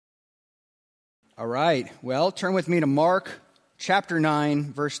All right. Well, turn with me to Mark chapter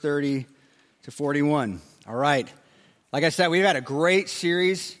 9, verse 30 to 41. All right. Like I said, we've had a great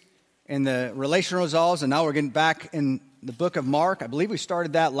series in the relational resolves, and now we're getting back in the book of Mark. I believe we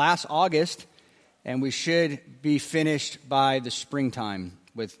started that last August, and we should be finished by the springtime.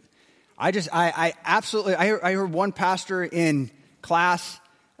 I heard one pastor in class.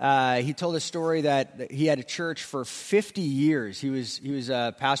 He told a story that he had a church for 50 years. He was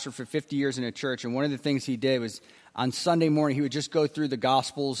a pastor for 50 years in a church, and one of the things he did was on Sunday morning he would just go through the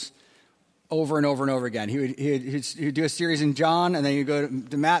Gospels over and over and over again. He would do a series in John, and then he'd go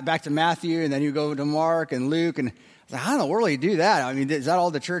back to Matthew, and then he'd go to Mark and Luke. And I was like, how in the world do you do that? I mean, is that all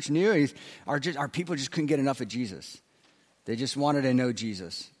the church knew? Our people just couldn't get enough of Jesus. They just wanted to know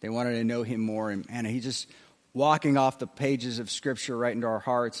Jesus. They wanted to know him more, and he just walking off the pages of Scripture right into our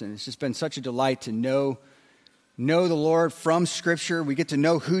hearts. And it's just been such a delight to know the Lord from Scripture. We get to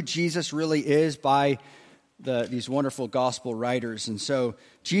know who Jesus really is by these wonderful gospel writers. And so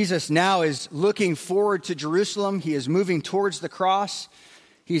Jesus now is looking forward to Jerusalem. He is moving towards the cross.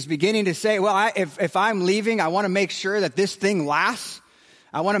 He's beginning to say, well, if I'm leaving, I want to make sure that this thing lasts.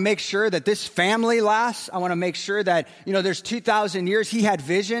 I want to make sure that this family lasts. I want to make sure that, there's 2,000 years. He had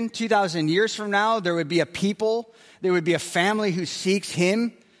vision. 2,000 years from now, there would be a people. There would be a family who seeks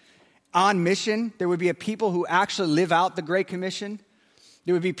him on mission. There would be a people who actually live out the Great Commission.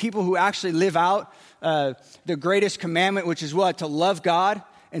 There would be people who actually live out the greatest commandment, which is what? To love God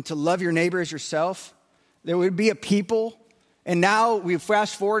and to love your neighbor as yourself. There would be a people. And now we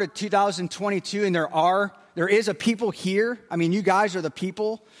fast forward to 2022, and there is a people here. I mean, you guys are the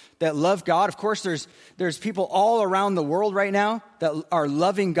people that love God. Of course, there's people all around the world right now that are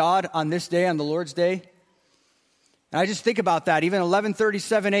loving God on this day, on the Lord's Day. And I just think about that. Even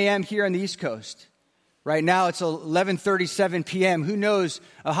 11:37 a.m. here on the East Coast. Right now, it's 11:37 p.m. Who knows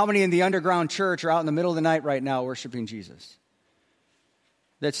how many in the underground church are out in the middle of the night right now worshiping Jesus?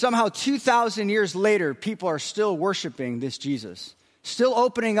 That somehow 2,000 years later, people are still worshiping this Jesus. Still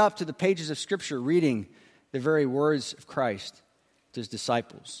opening up to the pages of Scripture, reading the very words of Christ to his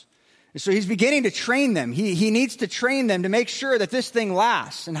disciples. And so he's beginning to train them. He needs to train them to make sure that this thing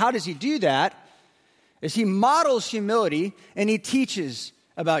lasts. And how does he do that? Is he models humility and he teaches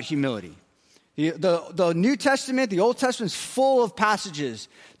about humility. The New Testament, the Old Testament is full of passages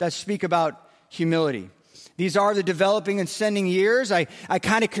that speak about humility. These are the developing and sending years. I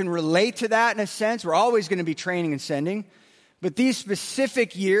kind of can relate to that in a sense. We're always going to be training and sending. But these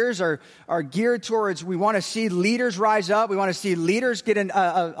specific years are geared towards, we want to see leaders rise up. We want to see leaders get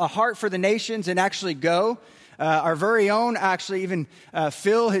a heart for the nations and actually go. Our very own, actually, even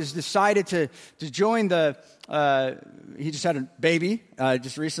Phil has decided to join he just had a baby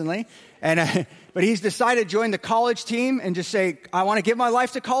just recently. But he's decided to join the college team and just say, I want to give my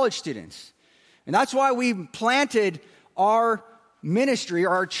life to college students. And that's why we planted our ministry,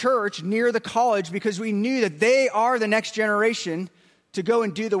 our church, near the college, because we knew that they are the next generation to go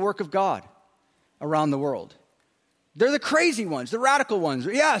and do the work of God around the world. They're the crazy ones, the radical ones.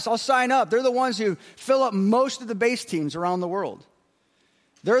 Yes, I'll sign up. They're the ones who fill up most of the base teams around the world.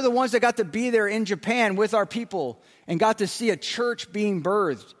 They're the ones that got to be there in Japan with our people and got to see a church being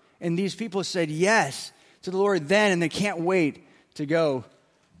birthed. And these people said yes to the Lord then, and they can't wait to go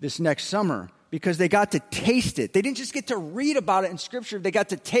this next summer, because they got to taste it. They didn't just get to read about it in Scripture. They got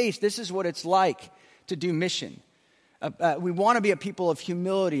to taste. This is what it's like to do mission. We want to be a people of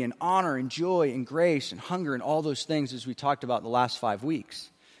humility and honor and joy and grace and hunger and all those things, as we talked about the last 5 weeks.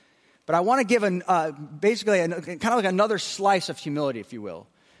 But I want to give basically kind of like another slice of humility, if you will,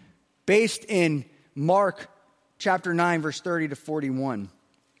 based in Mark chapter 9, verse 30 to 41.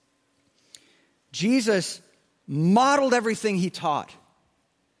 Jesus modeled everything he taught.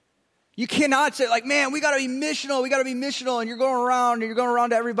 You cannot say, like, man, we got to be missional, and you're going around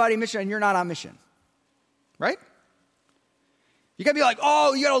to everybody mission, and you're not on mission. Right? You got to be like,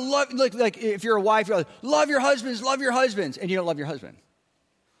 oh, you got to love, like if you're a wife, you're like, love your husbands, and you don't love your husband.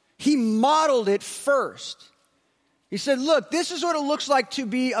 He modeled it first. He said, look, this is what it looks like to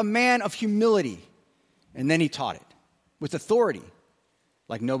be a man of humility. And then he taught it with authority,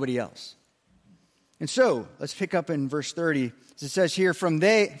 like nobody else. And so, let's pick up in verse 30. It says here, from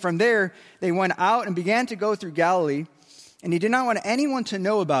there, they went out and began to go through Galilee, and he did not want anyone to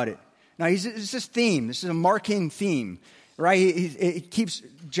know about it. Now, it's this theme. This is a marking theme, right? He keeps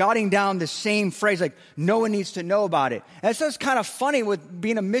jotting down the same phrase, like, no one needs to know about it. And that's kind of funny with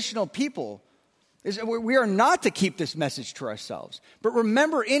being a missional people. We are not to keep this message to ourselves. But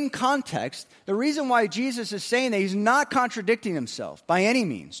remember, in context, the reason why Jesus is saying that, he's not contradicting himself by any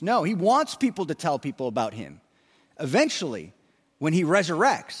means. No, he wants people to tell people about him. Eventually, when he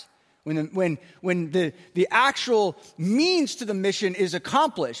resurrects, when the actual means to the mission is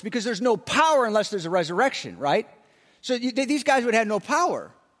accomplished, because there's no power unless there's a resurrection, right? So these guys would have no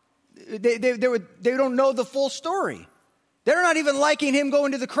power. They don't know the full story. They're not even liking him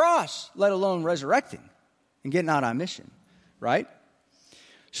going to the cross, let alone resurrecting and getting out on mission, right?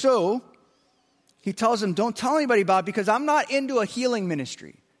 So he tells them, don't tell anybody about it, because I'm not into a healing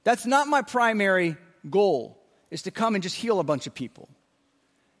ministry. That's not my primary goal, is to come and just heal a bunch of people.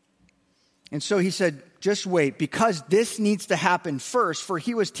 And so he said, just wait, because this needs to happen first. For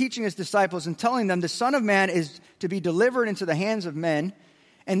he was teaching his disciples and telling them, the Son of Man is to be delivered into the hands of men,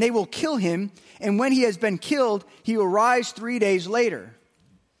 and they will kill him. And when he has been killed, he will rise 3 days later.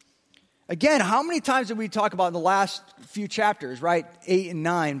 Again, how many times did we talk about in the last few chapters, right? 8 and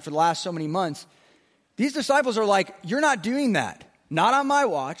 9, for the last so many months. These disciples are like, you're not doing that. Not on my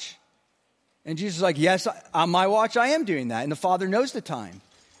watch. And Jesus is like, yes, on my watch I am doing that. And the Father knows the time.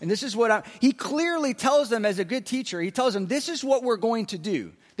 And this is what he clearly tells them as a good teacher. He tells them, this is what we're going to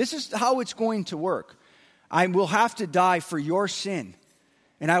do. This is how it's going to work. I will have to die for your sin.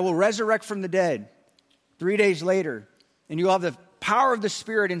 And I will resurrect from the dead 3 days later. And you'll have the power of the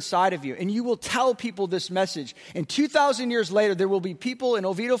Spirit inside of you. And you will tell people this message. And 2,000 years later, there will be people in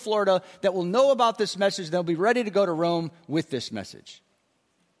Oviedo, Florida, that will know about this message. They'll be ready to go to Rome with this message.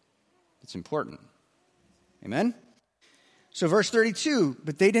 It's important. Amen? So verse 32,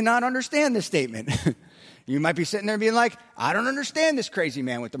 but they did not understand this statement. You might be sitting there being like, I don't understand this crazy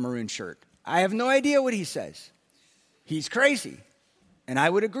man with the maroon shirt. I have no idea what he says. He's crazy. And I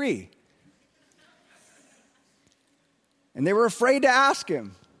would agree. And they were afraid to ask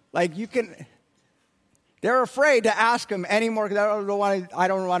him. They're afraid to ask him anymore, because I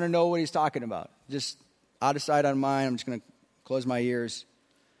don't want to know what he's talking about. Just out of sight, out of mind. I'm just going to close my ears.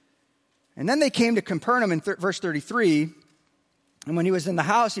 And then they came to Capernaum in verse 33. And when he was in the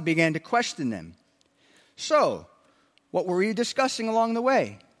house, he began to question them. So, what were you discussing along the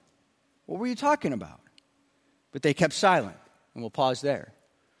way? What were you talking about? But they kept silent. And we'll pause there.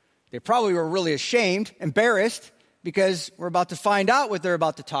 They probably were really ashamed, embarrassed, because we're about to find out what they're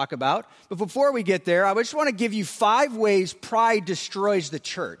about to talk about. But before we get there, I just want to give you 5 ways pride destroys the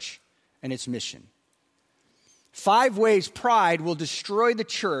church and its mission. 5 ways pride will destroy the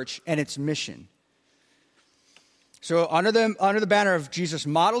church and its mission. So under the banner of Jesus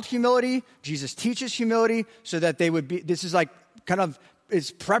modeled humility, Jesus teaches humility, so that they would be, this is like kind of, it's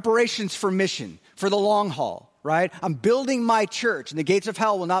preparations for mission, for the long haul, right? I'm building my church, and the gates of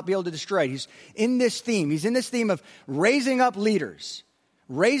hell will not be able to destroy it. He's in this theme. He's in this theme of raising up leaders,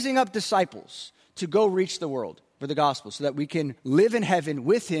 raising up disciples to go reach the world for the gospel, so that we can live in heaven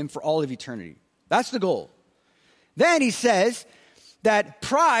with him for all of eternity. That's the goal. Then he says that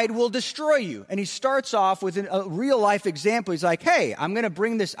pride will destroy you. And he starts off with a real life example. He's like, hey, I'm going to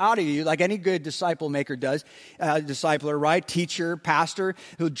bring this out of you, like any good disciple maker does, discipler, right? Teacher, pastor,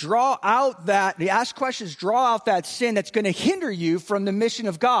 who draw out that, they ask questions, draw out that sin that's going to hinder you from the mission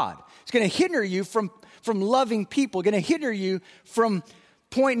of God. It's going to hinder you from loving people, going to hinder you from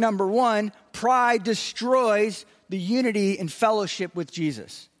point number 1, pride destroys the unity and fellowship with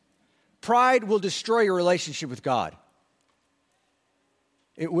Jesus. Pride will destroy your relationship with God.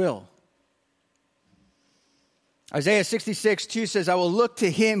 It will. Isaiah 66:2 says, I will look to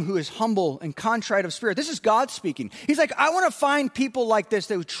him who is humble and contrite of spirit. This is God speaking. He's like, I want to find people like this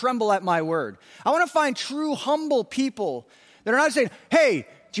that would tremble at my word. I want to find true humble people that are not saying, hey,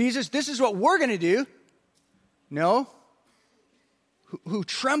 Jesus, this is what we're going to do. No. Who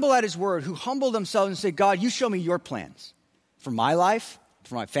tremble at his word, who humble themselves and say, God, you show me your plans for my life,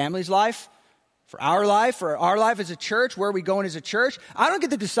 for my family's life, for our life as a church, where are we going as a church? I don't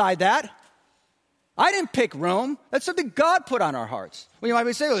get to decide that. I didn't pick Rome. That's something God put on our hearts. Well, you might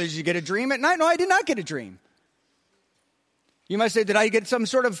be saying, well, did you get a dream at night? No, I did not get a dream. You might say, did I get some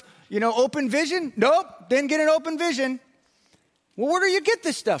sort of, open vision? Nope, didn't get an open vision. Well, where do you get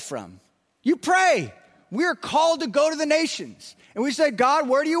this stuff from? You pray. We are called to go to the nations. And we say, God,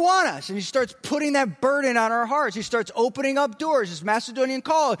 where do you want us? And he starts putting that burden on our hearts. He starts opening up doors. This Macedonian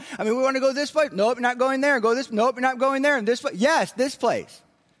call. We want to go this place. Nope, you're not going there. Go this. Nope, you're not going there. And this place. Yes, this place.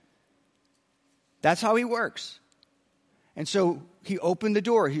 That's how he works. And so he opened the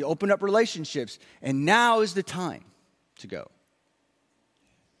door. He opened up relationships. And now is the time to go.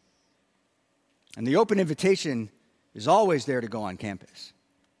 And the open invitation is always there to go on campus.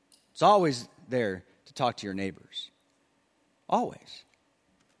 It's always there to talk to your neighbors. Always.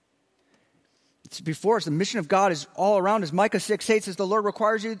 It's before us. The mission of God is all around us. Micah 6:8 says the Lord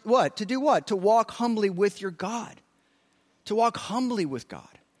requires you what? To do what? To walk humbly with your God. To walk humbly with God.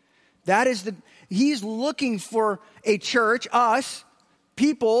 He's looking for a church, us,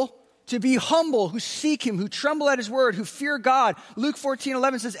 people to be humble, who seek him, who tremble at his word, who fear God. Luke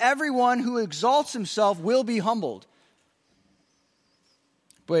 14:11 says, everyone who exalts himself will be humbled,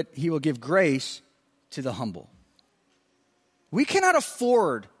 but he will give grace to the humble. We cannot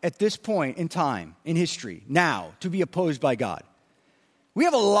afford at this point in time, in history, now, to be opposed by God. We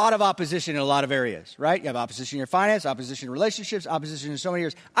have a lot of opposition in a lot of areas, right? You have opposition in your finance, opposition in relationships, opposition in so many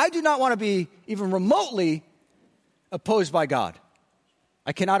areas. I do not want to be even remotely opposed by God.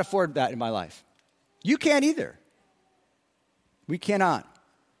 I cannot afford that in my life. You can't either. We cannot.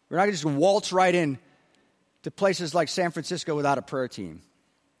 We're not going to just waltz right in to places like San Francisco without a prayer team.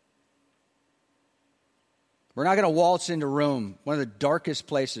 We're not going to waltz into Rome, one of the darkest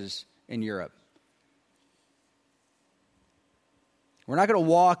places in Europe. We're not going to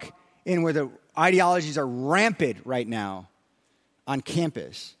walk in where the ideologies are rampant right now on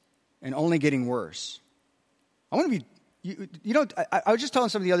campus and only getting worse. I want to be, I was just telling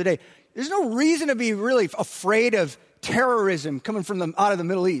somebody the other day, there's no reason to be really afraid of terrorism coming from out of the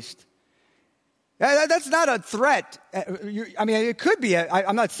Middle East. That's not a threat. I mean, it could be.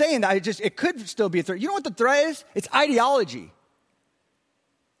 I'm not saying that. It could still be a threat. You know what the threat is? It's ideology.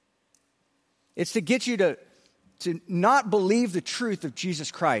 It's to get you to not believe the truth of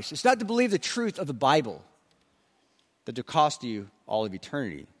Jesus Christ. It's not to believe the truth of the Bible that will cost you all of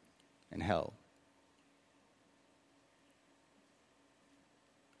eternity in hell.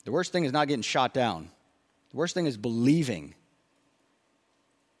 The worst thing is not getting shot down. The worst thing is believing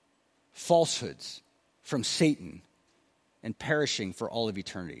falsehoods from Satan and perishing for all of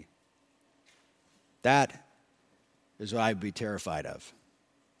eternity. That is what I'd be terrified of.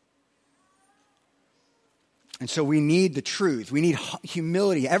 And so we need the truth. We need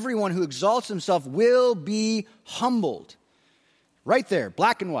humility. Everyone who exalts himself will be humbled. Right there,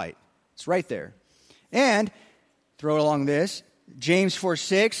 black and white. It's right there. And throw it along this, James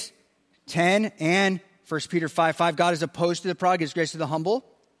 4:6, 10, and 1 Peter 5:5. God is opposed to the proud, gives grace to the humble.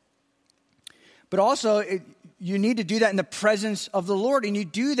 But also, you need to do that in the presence of the Lord, and you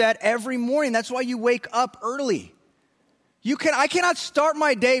do that every morning. That's why you wake up early. I cannot start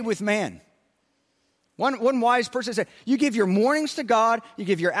my day with man. One wise person said, you give your mornings to God, you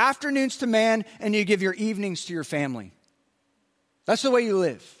give your afternoons to man, and you give your evenings to your family. That's the way you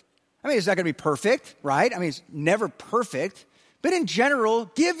live. I mean, it's not going to be perfect, right? I mean, it's never perfect. But in general,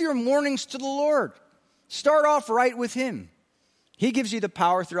 give your mornings to the Lord. Start off right with him. He gives you the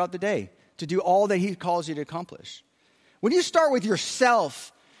power throughout the day to do all that he calls you to accomplish. When you start with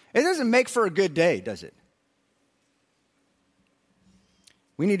yourself, it doesn't make for a good day, does it?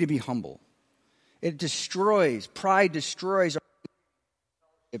 We need to be humble. Pride destroys our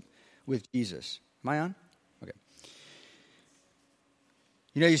relationship with Jesus. Am I on? Okay.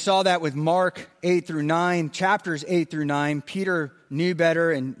 You saw that with Mark 8 through 9, chapters 8 through 9. Peter knew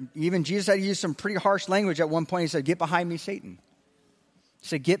better, and even Jesus had to use some pretty harsh language at one point. He said, "Get behind me, Satan." He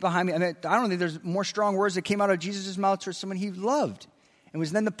said, "Get behind me." I mean, I don't think there's more strong words that came out of Jesus' mouth towards someone he loved and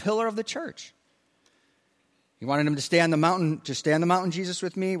was then the pillar of the church. He wanted him to stay on the mountain. Just stay on the mountain, Jesus,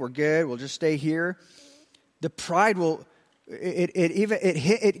 with me. We're good. We'll just stay here. The pride will, it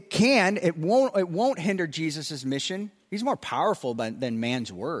won't hinder Jesus' mission. He's more powerful than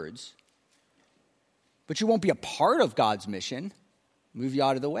man's words. But you won't be a part of God's mission. Move you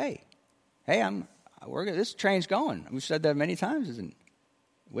out of the way. Hey, this train's going. We've said that many times, isn't it?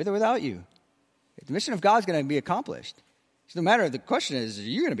 With or without you. The mission of God's going to be accomplished. It's no matter, the question is, are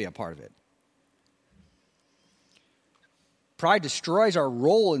you going to be a part of it? Pride destroys our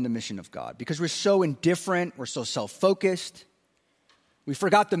role in the mission of God because we're so indifferent, we're so self-focused. We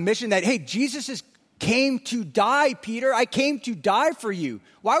forgot the mission that, hey, Jesus came to die, Peter. I came to die for you.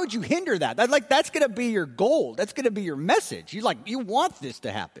 Why would you hinder that? That's going to be your goal. That's going to be your message. You want this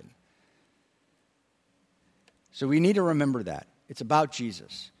to happen. So we need to remember that. It's about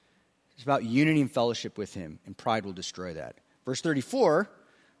Jesus. It's about unity and fellowship with him, and pride will destroy that. Verse 34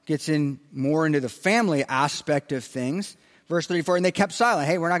 gets in more into the family aspect of things. Verse 34, and they kept silent.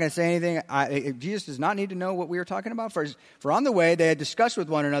 Hey, we're not going to say anything. Jesus does not need to know what we are talking about. For on the way, they had discussed with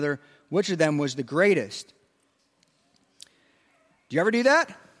one another which of them was the greatest. Do you ever do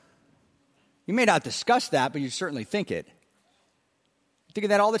that? You may not discuss that, but you certainly think it. You think of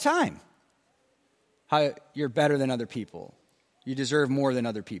that all the time. How you're better than other people. You deserve more than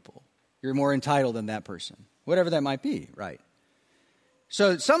other people. You're more entitled than that person. Whatever that might be, right?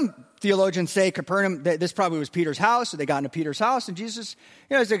 So some theologians say Capernaum, this probably was Peter's house, so they got into Peter's house, and Jesus,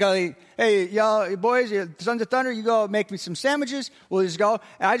 said, hey, y'all, boys, sons of thunder, you go make me some sandwiches. We'll just go.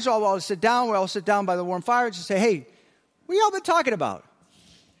 And I just all sit down. We'll all sit down by the warm fire and just say, hey, what y'all been talking about?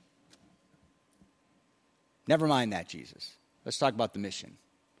 Never mind that, Jesus. Let's talk about the mission.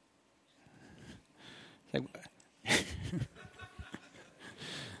 Like,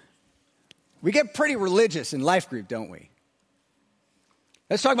 we get pretty religious in life group, don't we?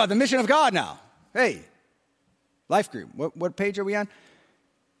 Let's talk about the mission of God now. Hey, life group, what page are we on?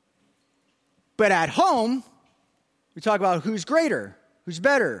 But at home, we talk about who's greater, who's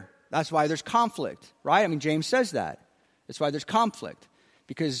better. That's why there's conflict, right? I mean, James says that. That's why there's conflict.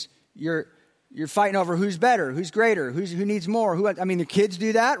 Because you're fighting over who's better, who's greater, who needs more. The kids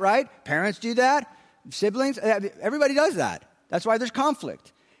do that, right? Parents do that. Siblings, everybody does that. That's why there's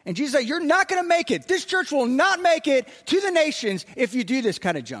conflict. And Jesus said, you're not going to make it. This church will not make it to the nations if you do this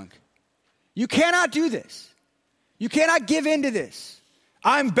kind of junk. You cannot do this. You cannot give in to this.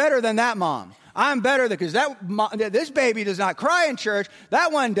 I'm better than that mom. I'm better because this baby does not cry in church.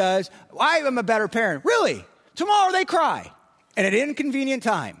 That one does. I am a better parent. Really? Tomorrow they cry. And at an inconvenient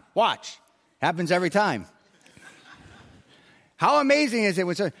time. Watch. Happens every time. How amazing is it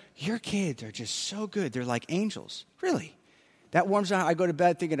when your kids are just so good. They're like angels. Really? That warms me. I go to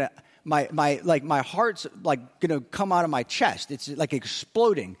bed thinking that my heart's like going to come out of my chest. It's like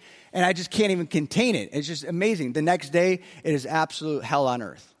exploding. And I just can't even contain it. It's just amazing. The next day, it is absolute hell on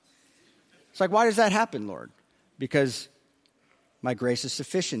earth. It's like, why does that happen, Lord? Because my grace is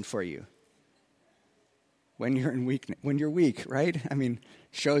sufficient for you. When you're weak, right? I mean,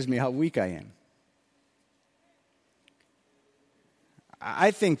 shows me how weak I am.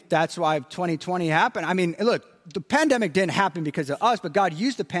 I think that's why 2020 happened. I mean, look, the pandemic didn't happen because of us, but God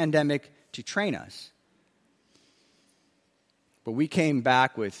used the pandemic to train us. But we came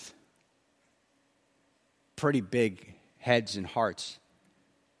back with pretty big heads and hearts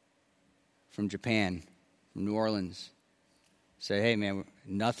from Japan, from New Orleans. Say, hey, man,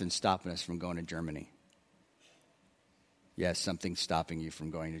 nothing's stopping us from going to Germany. Yes, something's stopping you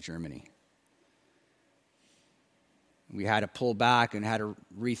from going to Germany. We had to pull back and had to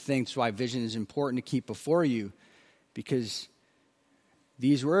rethink. That's why vision is important to keep before you, because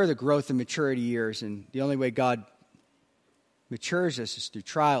these were the growth and maturity years, and the only way God matures us is through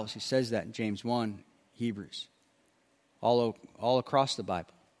trials. He says that in James 1, Hebrews, all across the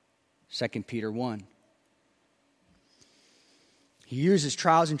Bible, 2 Peter 1. He uses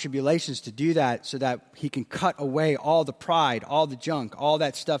trials and tribulations to do that so that he can cut away all the pride, all the junk, all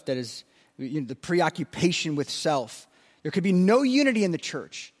that stuff that is the preoccupation with self. There could be no unity in the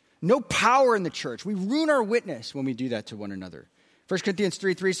church, no power in the church. We ruin our witness when we do that to one another. 1 Corinthians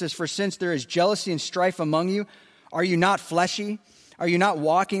 3:3 says, for since there is jealousy and strife among you, are you not fleshy? Are you not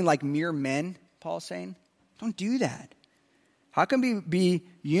walking like mere men? Paul's saying, don't do that. How can we be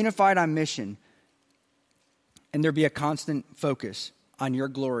unified on mission and there be a constant focus on your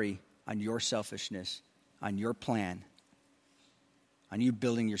glory, on your selfishness, on your plan, on you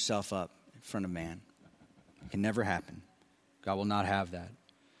building yourself up in front of man? It can never happen. God will not have that.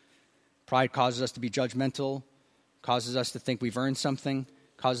 Pride causes us to be judgmental, causes us to think we've earned something,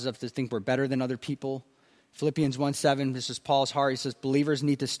 causes us to think we're better than other people. Philippians 1:7, this is Paul's heart. He says, believers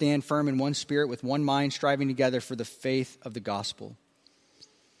need to stand firm in one spirit with one mind, striving together for the faith of the gospel.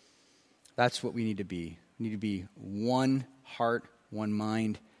 That's what we need to be. We need to be one heart, one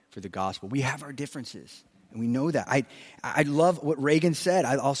mind for the gospel. We have our differences, and we know that. I love what Reagan said.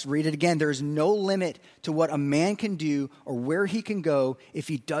 I'll also read it again. There is no limit to what a man can do or where he can go if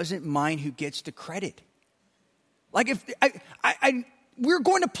he doesn't mind who gets the credit. Like if we're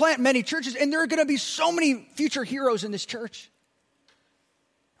going to plant many churches, and there are going to be so many future heroes in this church.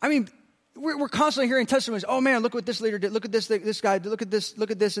 I mean, we're constantly hearing testimonies. Oh man, look what this leader did. Look at this guy. Look at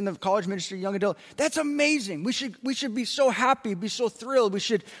this in the college ministry, young adult. That's amazing. We should be so happy, be so thrilled. We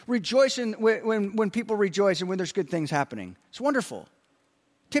should rejoice when people rejoice and when there's good things happening. It's wonderful.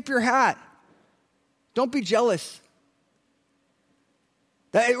 Tip your hat. Don't be jealous.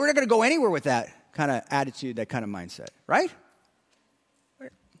 We're not going to go anywhere with that kind of attitude, that kind of mindset, right?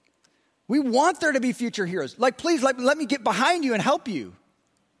 We want there to be future heroes. Like, please let me get behind you and help you.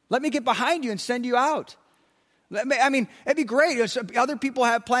 Let me get behind you and send you out. I mean, it'd be great. Other people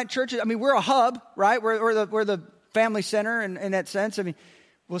have plant churches. I mean, we're a hub, right? We're the family center in that sense. I mean,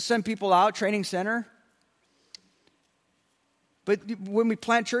 we'll send people out, training center. But when we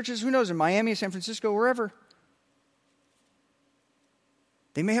plant churches, who knows, in Miami, San Francisco, wherever,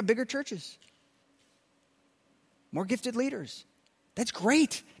 they may have bigger churches, more gifted leaders. That's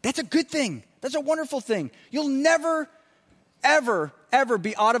great. That's a good thing. That's a wonderful thing. You'll never, ever, ever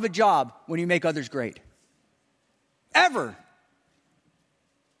be out of a job when you make others great. Ever.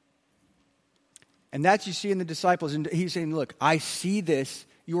 And that's you see in the disciples. And he's saying, look, I see this.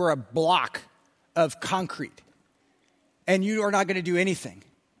 You are a block of concrete. And you are not going to do anything.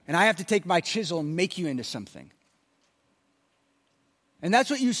 And I have to take my chisel and make you into something. And that's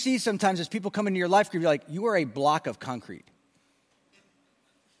what you see sometimes as people come into your life group. You're like, you are a block of concrete.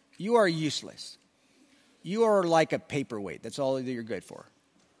 You are useless. You are like a paperweight. That's all that you're good for.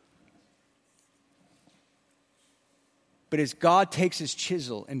 But as God takes his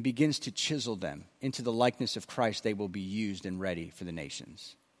chisel and begins to chisel them into the likeness of Christ, they will be used and ready for the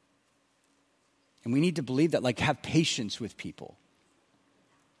nations. And we need to believe that, like have patience with people.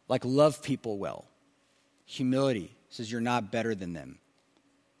 Like love people well. Humility says you're not better than them.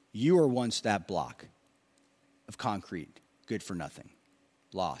 You were once that block of concrete, good for nothing,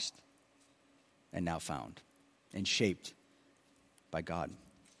 lost, and now found, and shaped by God.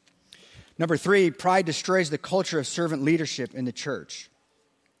 Number 3, pride destroys the culture of servant leadership in the church.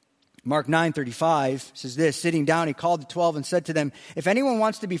 Mark 9:35 says this, sitting down, he called the 12 and said to them, if anyone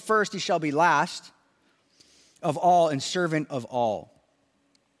wants to be first, he shall be last of all and servant of all.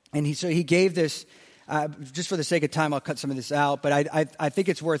 And he gave this, just for the sake of time, I'll cut some of this out, but I think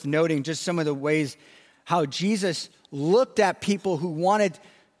it's worth noting just some of the ways how Jesus looked at people who wanted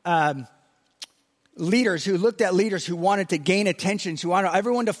leaders who wanted to gain attention, who wanted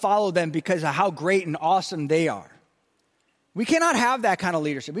everyone to follow them because of how great and awesome they are. We cannot have that kind of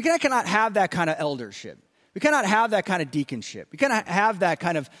leadership. We cannot have that kind of eldership. We cannot have that kind of deaconship. We cannot have that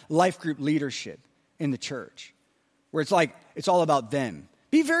kind of life group leadership in the church where it's like it's all about them.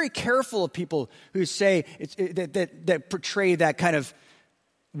 Be very careful of people who say that portray that kind of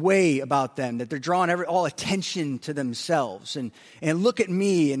way about them, that they're drawing all attention to themselves and look at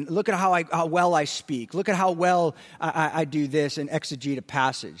me and look at how well I speak. Look at how well I do this and exegete a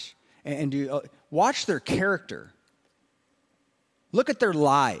passage and watch their character. Look at their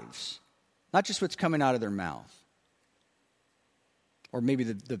lives, not just what's coming out of their mouth. Or maybe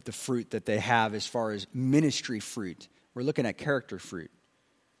the fruit that they have as far as ministry fruit. We're looking at character fruit.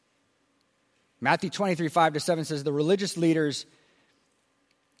 Matthew 23:5-7 says, the religious leaders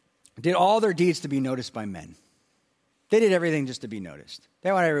did all their deeds to be noticed by men. They did everything just to be noticed.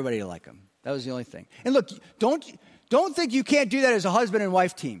 They wanted everybody to like them. That was the only thing. And look, don't think you can't do that as a husband and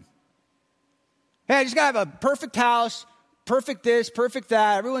wife team. Hey, I just got to have a perfect house, perfect this, perfect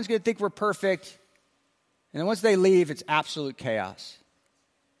that. Everyone's going to think we're perfect. And then once they leave, it's absolute chaos.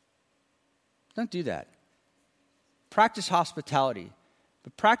 Don't do that. Practice hospitality,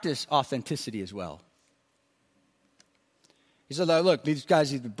 but practice authenticity as well. He said, look, these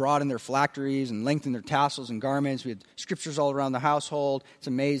guys either broadened their phylacteries and lengthened their tassels and garments. We had scriptures all around the household. It's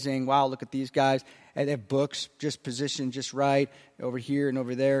amazing. Wow, look at these guys. And they have books just positioned just right over here and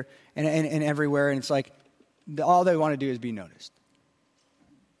over there and everywhere. And it's like all they want to do is be noticed.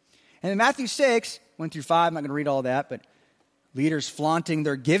 And in Matthew 6, 1-5, I'm not going to read all that, but leaders flaunting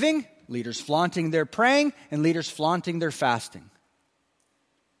their giving, leaders flaunting their praying, and leaders flaunting their fasting.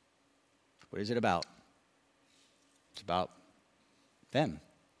 What is it about? It's about them.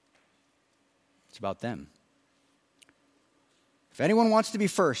 It's about them. If anyone wants to be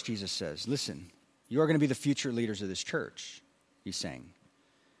first, Jesus says, listen, you are going to be the future leaders of this church, he's saying.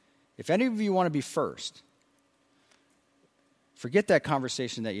 If any of you want to be first, forget that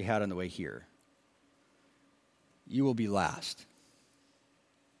conversation that you had on the way here. You will be last.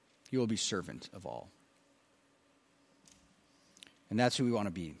 You will be servant of all. And that's who we want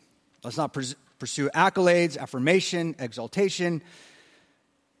to be. Let's not pursue accolades, affirmation, exaltation.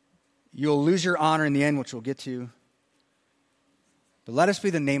 You'll lose your honor in the end, which we'll get to. But let us be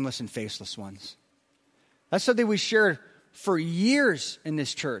the nameless and faceless ones. That's something we shared for years in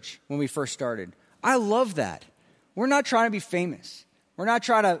this church when we first started. I love that. We're not trying to be famous. We're not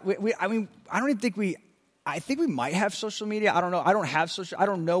trying to, I think we might have social media. I don't know. I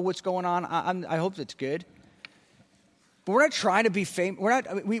don't know what's going on. I hope it's good. But we're not trying to be famous.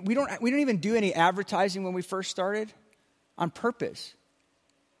 We don't even do any advertising when we first started on purpose.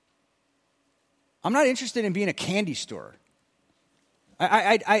 I'm not interested in being a candy store.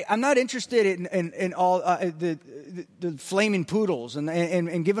 I'm not interested in all the flaming poodles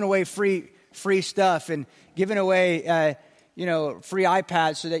and giving away free stuff and giving away free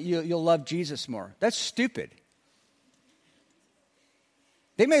iPads so that you'll love Jesus more. That's stupid.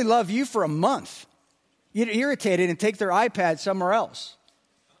 They may love you for a month, get irritated, and take their iPad somewhere else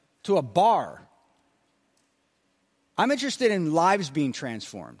to a bar. I'm interested in lives being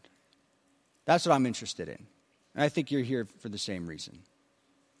transformed. That's what I'm interested in. And I think you're here for the same reason.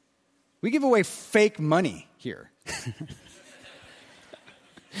 We give away fake money here.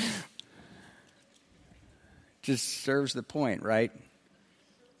 Just serves the point, right?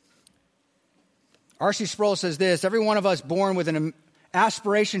 R.C. Sproul says this, every one of us born with an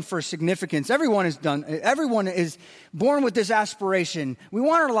aspiration for significance. Everyone is born with this aspiration. We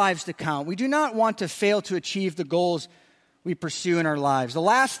want our lives to count. We do not want to fail to achieve the goals we pursue in our lives. The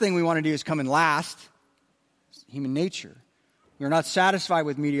last thing we want to do is come in last. It's human nature. We are not satisfied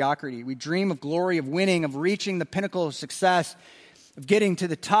with mediocrity. We dream of glory, of winning, of reaching the pinnacle of success, of getting to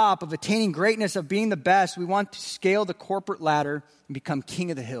the top, of attaining greatness, of being the best. We want to scale the corporate ladder and become king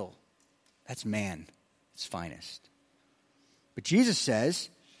of the hill. That's man, its finest. But Jesus says,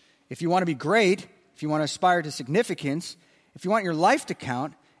 if you want to be great, if you want to aspire to significance, if you want your life to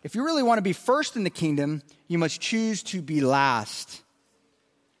count, if you really want to be first in the kingdom, you must choose to be last.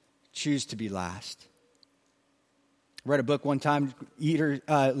 Choose to be last. I read a book one time,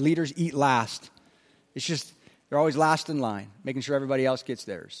 Leaders Eat Last. It's just, they're always last in line, making sure everybody else gets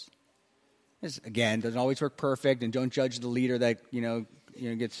theirs. This, again, doesn't always work perfect, and don't judge the leader that,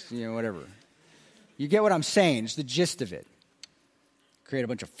 gets, whatever. You get what I'm saying. It's the gist of it. Create a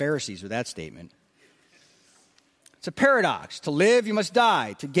bunch of Pharisees with that statement. It's a paradox. To live, you must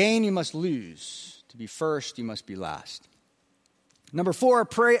die. To gain, you must lose. To be first, you must be last. Number 4,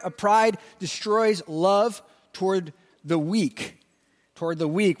 pride destroys love toward the weak. Toward the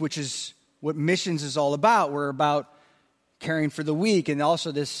weak, which is what missions is all about. We're about caring for the weak. And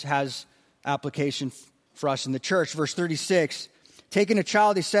also this has application for us in the church. Verse 36, taking a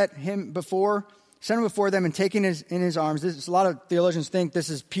child, he set him before them and taking him in his arms. A lot of theologians think this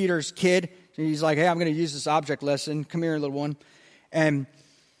is Peter's kid. He's like, hey, I'm going to use this object lesson. Come here, little one. And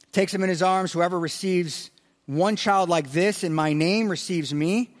takes him in his arms. Whoever receives one child like this in my name receives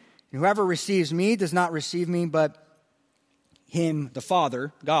me. And whoever receives me does not receive me, but him, the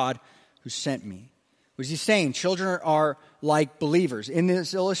Father, God, who sent me. What is he saying? Children are like believers. In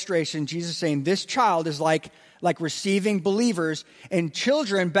this illustration, Jesus is saying this child is like receiving believers. And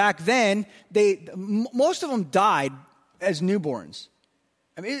children back then, most of them died as newborns.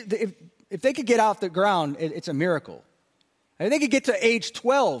 I mean, if they could get off the ground, it's a miracle. If they could get to age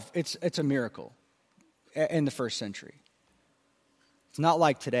 12, it's a miracle in the first century. It's not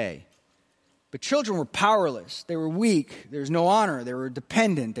like today. But children were powerless. They were weak. There was no honor. They were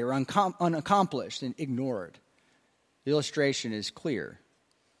dependent. They were unaccomplished and ignored. The illustration is clear.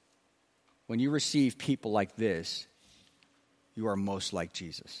 When you receive people like this, you are most like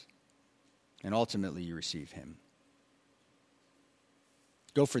Jesus. And ultimately, you receive him.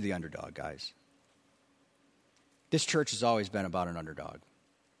 Go for the underdog, guys. This church has always been about an underdog.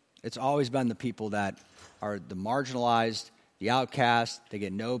 It's always been the people that are the marginalized, the outcast. They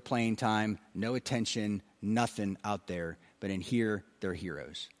get no playing time, no attention, nothing out there. But in here, they're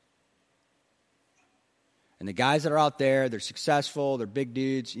heroes. And the guys that are out there, they're successful, they're big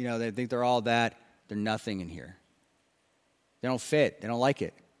dudes, they think they're all that. They're nothing in here. They don't fit. They don't like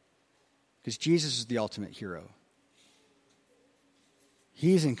it. Because Jesus is the ultimate hero.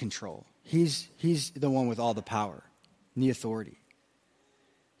 He's in control. He's the one with all the power and the authority.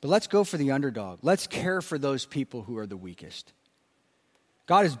 But let's go for the underdog. Let's care for those people who are the weakest.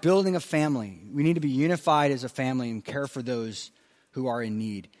 God is building a family. We need to be unified as a family and care for those who are in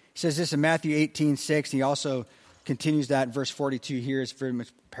need. He says this in Matthew 18:6. He also continues that in verse 42 here. It's very much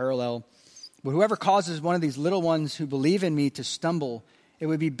parallel. But whoever causes one of these little ones who believe in me to stumble, it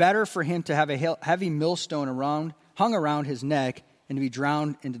would be better for him to have a heavy millstone hung around his neck and to be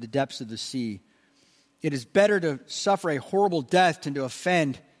drowned into the depths of the sea. It is better to suffer a horrible death than to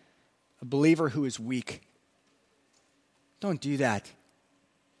offend a believer who is weak. Don't do that.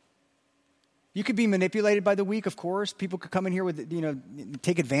 You could be manipulated by the weak, of course. People could come in here with,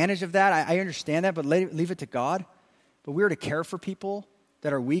 take advantage of that. I understand that, but leave it to God. But we are to care for people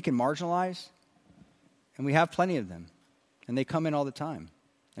that are weak and marginalized. And we have plenty of them. And they come in all the time.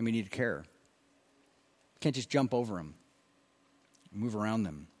 And we need to care. We can't just jump over them. Move around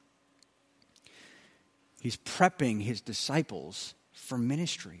them. He's prepping his disciples for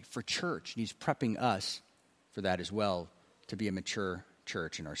ministry, for church. And he's prepping us for that as well, to be a mature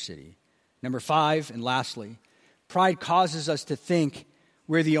church in our city. Number 5, and lastly, pride causes us to think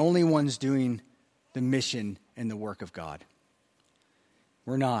we're the only ones doing the mission and the work of God.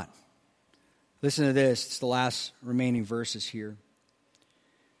 We're not. Listen to this. It's the last remaining verses here.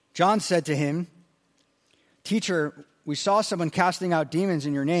 John said to him, "Teacher, we saw someone casting out demons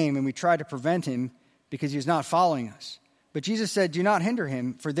in your name, and we tried to prevent him because he was not following us. But Jesus said, do not hinder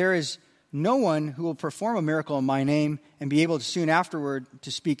him, for there is no one who will perform a miracle in my name and be able to soon afterward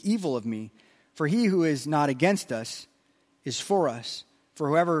to speak evil of me. For he who is not against us is for us. For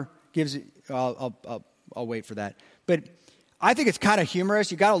whoever gives it," I'll wait for that. But I think it's kind of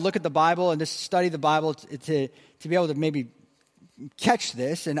humorous. You got to look at the Bible and just study the Bible to be able to maybe catch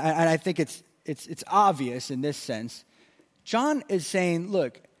this. And I think it's obvious in this sense. John is saying,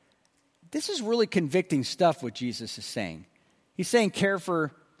 look, this is really convicting stuff what Jesus is saying. He's saying care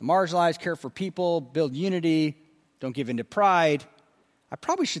for the marginalized, care for people, build unity, Don't give in to pride. I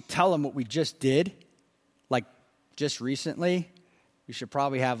probably should tell him what we just did, like just recently. We should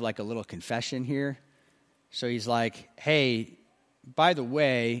probably have like a little confession here. So he's like, hey, by the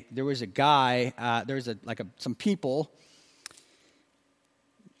way, there was a guy, some people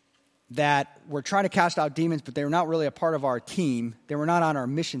that were trying to cast out demons, but they were not really a part of our team. They were not on our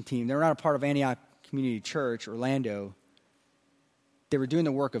mission team. They were not a part of Antioch Community Church, Orlando. They were doing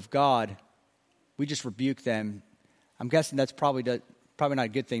the work of God. We just rebuked them. I'm guessing that's probably not a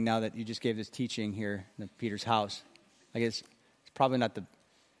good thing now that you just gave this teaching here in Peter's house. I guess it's probably not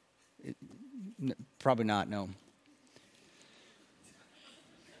no.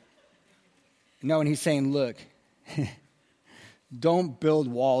 No, and he's saying, look, don't build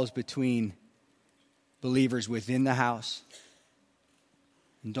walls between believers within the house,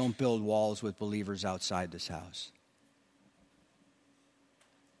 and don't build walls with believers outside this house.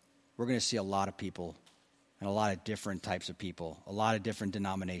 We're going to see a lot of people and a lot of different types of people, a lot of different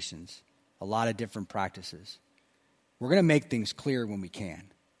denominations, a lot of different practices. We're going to make things clear when we can.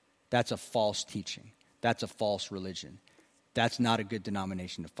 That's a false teaching. That's a false religion. That's not a good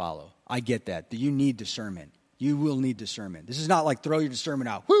denomination to follow. I get that. You need discernment. You will need discernment. This is not like throw your discernment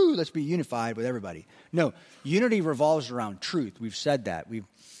out. Woo, let's be unified with everybody. No, unity revolves around truth. We've said that.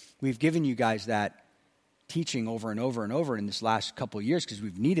 We've given you guys that teaching over and over and over in this last couple of years because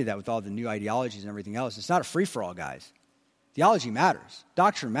we've needed that with all the new ideologies and everything else. It's not a free-for-all, guys. Theology matters.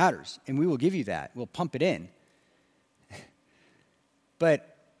 Doctrine matters. And we will give you that. We'll pump it in. But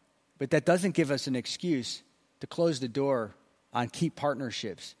that doesn't give us an excuse to close the door on key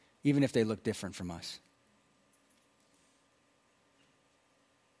partnerships, even if they look different from us.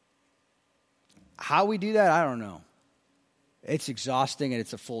 How we do that, I don't know. It's exhausting and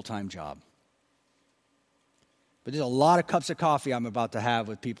it's a full-time job. But there's a lot of cups of coffee I'm about to have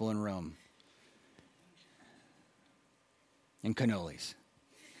with people in Rome. And cannolis.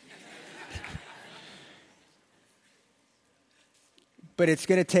 But it's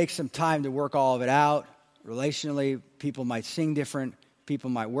going to take some time to work all of it out. Relationally, people might sing different. People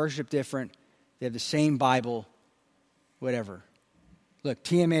might worship different. They have the same Bible, whatever. Look,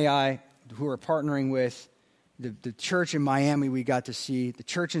 TMAI, who we're partnering with, the church in Miami we got to see, the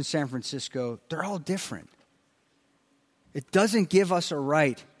church in San Francisco, they're all different. It doesn't give us a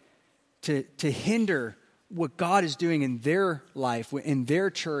right to hinder what God is doing in their life, in their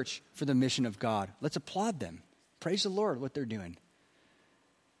church for the mission of God. Let's applaud them. Praise the Lord what they're doing.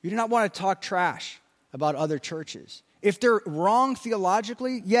 You do not want to talk trash about other churches. If they're wrong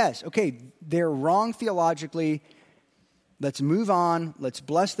theologically, yes, okay, they're wrong theologically. Let's move on. Let's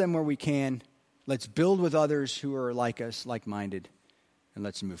bless them where we can. Let's build with others who are like us, like-minded, and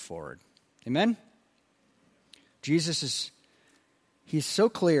let's move forward. Amen? Jesus he's so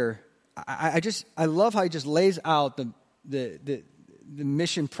clear. I love how he just lays out the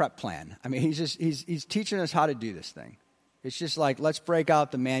mission prep plan. I mean, he's teaching us how to do this thing. It's just like, let's break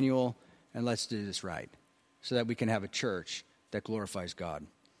out the manual and let's do this right so that we can have a church that glorifies God.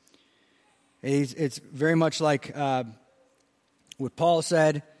 It's very much like what Paul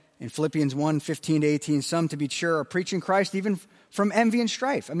said in Philippians 1:15-18, some, to be sure, are preaching Christ even from envy and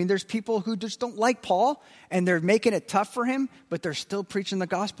strife. I mean, there's people who just don't like Paul, and they're making it tough for him, but they're still preaching the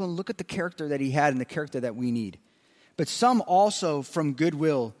gospel. And look at the character that he had and the character that we need. But some also from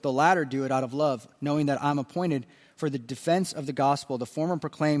goodwill, the latter do it out of love, knowing that I'm appointed for the defense of the gospel. The former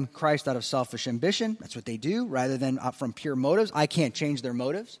proclaim Christ out of selfish ambition. That's what they do, rather than from pure motives. I can't change their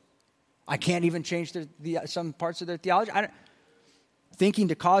motives. I can't even change some parts of their theology. Thinking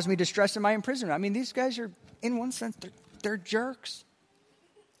to cause me distress in my imprisonment. I mean, these guys are, in one sense, they're jerks.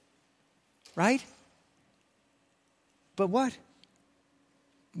 Right? But what?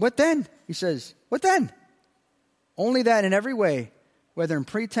 What then? He says, what then? Only that in every way, whether in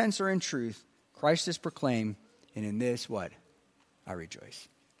pretense or in truth, Christ is proclaimed, and in this, what? I rejoice.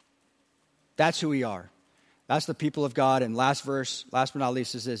 That's who we are. That's the people of God. And last verse, last but not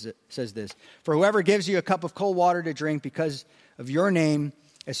least, says this. For whoever gives you a cup of cold water to drink because of your name,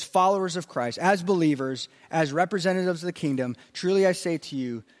 as followers of Christ, as believers, as representatives of the kingdom, truly I say to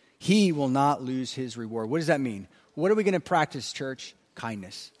you, he will not lose his reward. What does that mean? What are we going to practice, church?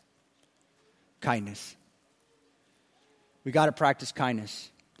 Kindness. Kindness. We got to practice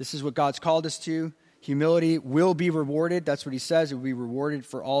kindness. This is what God's called us to. Humility will be rewarded. That's what he says. It will be rewarded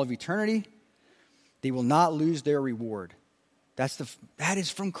for all of eternity. They will not lose their reward. That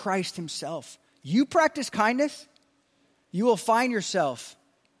is from Christ himself. You practice kindness, you will find yourself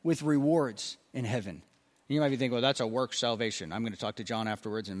with rewards in heaven. You might be thinking, well, that's a work salvation. I'm going to talk to John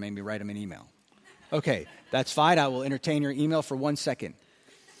afterwards and maybe write him an email. Okay, that's fine. I will entertain your email for 1 second.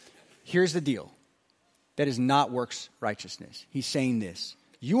 Here's the deal. that is not works righteousness. He's saying this.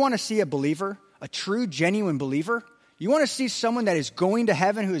 You want to see a believer, a true, genuine believer? You want to see someone that is going to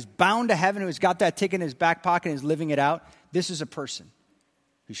heaven, who is bound to heaven, who has got that ticket in his back pocket and is living it out? This is a person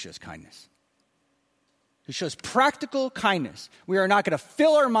who shows kindness, who shows practical kindness. We are not going to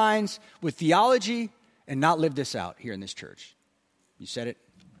fill our minds with theology and not live this out here in this church. You said it.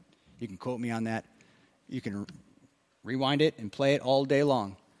 You can quote me on that. You can rewind it and play it all day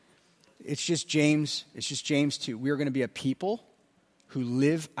long. It's just James 2. We are going to be a people who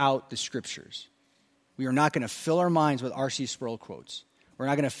live out the scriptures. We are not going to fill our minds with R.C. Sproul quotes. We're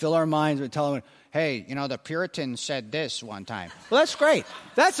not going to fill our minds with telling them, hey, the Puritans said this one time. Well, that's great.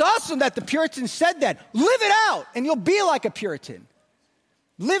 That's awesome that the Puritans said that. Live it out, and you'll be like a Puritan.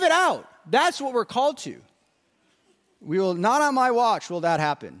 Live it out. That's what we're called to. We will not on my watch will that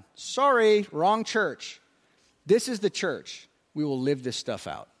happen. Sorry, wrong church. This is the church. We will live this stuff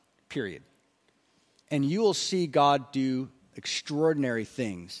out, period. And you will see God do extraordinary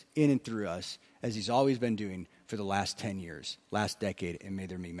things in and through us, as he's always been doing for the last 10 years, last decade, and may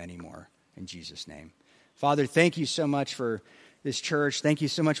there be many more. In Jesus' name. Father, thank you so much for this church. Thank you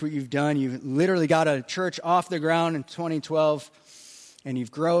so much for what you've done. You've literally got a church off the ground in 2012, and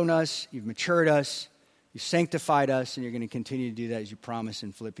you've grown us, you've matured us, you've sanctified us, and you're going to continue to do that as you promise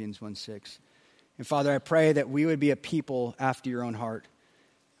in Philippians 1:6. And Father, I pray that we would be a people after your own heart.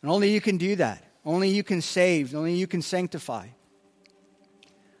 And only you can do that. Only you can save. Only you can sanctify.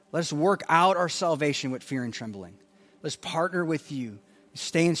 Let us work out our salvation with fear and trembling. Let's partner with you.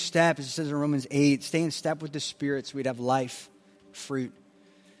 Stay in step, as it says in Romans 8. Stay in step with the Spirit so we'd have life, fruit.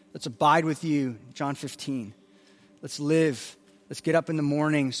 Let's abide with you, John 15. Let's live. Let's get up in the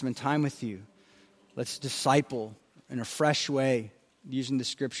morning, spend time with you. Let's disciple in a fresh way, using the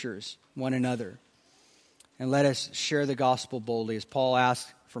scriptures, one another. And let us share the gospel boldly, as Paul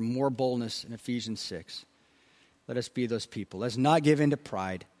asked for more boldness in Ephesians 6. Let us be those people. Let's not give in to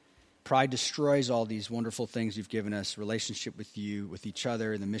pride. Pride destroys all these wonderful things you've given us, relationship with you, with each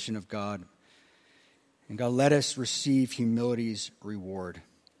other, and the mission of God. And God, let us receive humility's reward.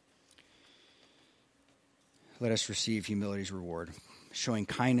 Let us receive humility's reward, showing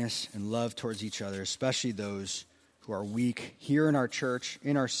kindness and love towards each other, especially those who are weak here in our church,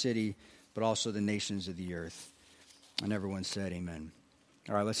 in our city, but also the nations of the earth. And everyone said amen.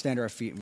 All right, let's stand to our feet.